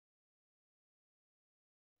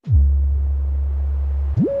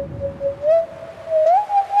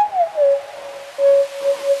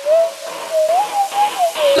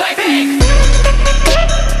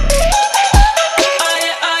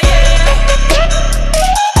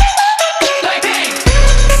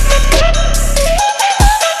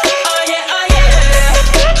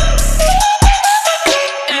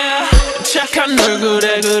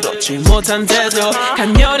못한데도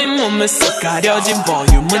간열린 몸에 쏙 가려진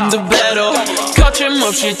볼륨은 두 배로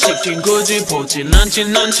거침없이 직진 굳이 보진 않지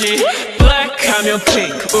넌치 블랙하면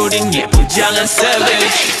핑크 우린 예쁘장한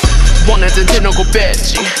savage 원하던 대놓고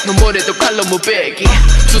뺐지 눈물에도 칼로 무배기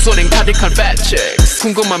수소린 가득한 fat checks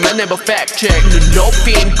궁금하면 never fact check 눈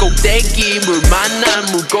높인 꼭대기 물 만난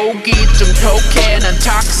물고기 좀 톡해 난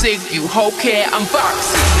toxic 유혹해 I'm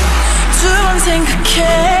foxy 두 번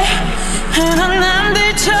생각해 흔한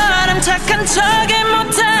남들처럼 착한 척이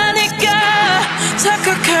못하니까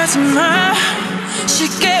착각하지 마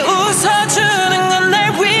쉽게 웃어주는 건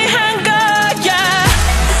날 위한 거야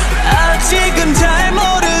아직은 잘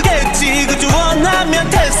모르겠지 그저 원하면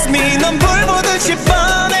test me 넌 불보듯이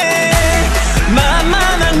뻔해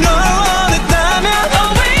만만한 걸 원했다면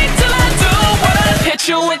Oh wait till I do what I hit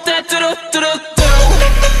you with that 뚜두뚜두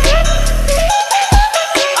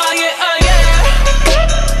Oh yeah oh yeah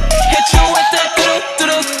hit you with that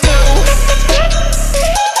뚜두뚜두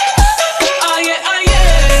Oh yeah oh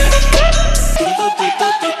yeah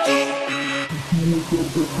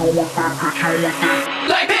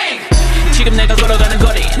BlackPink 지금 내가 걸어가는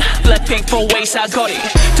거린 BlackPink 4-way 사거리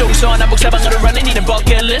동서남북 사방으로 running 이런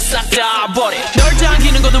버킷리스트 싹 다 버린 널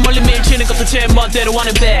당기는 것도 멀리 밀치는 것도 제 멋대로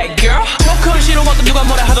하는 bad girl 조금 싫어하고 누가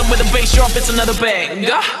뭐라 하던 with the bass drop it's another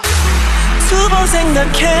banger 두 번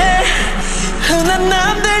생각해 흔한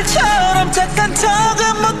남들처럼 착한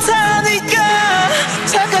척은 못하니까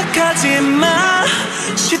착각하지 마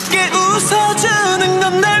쉽게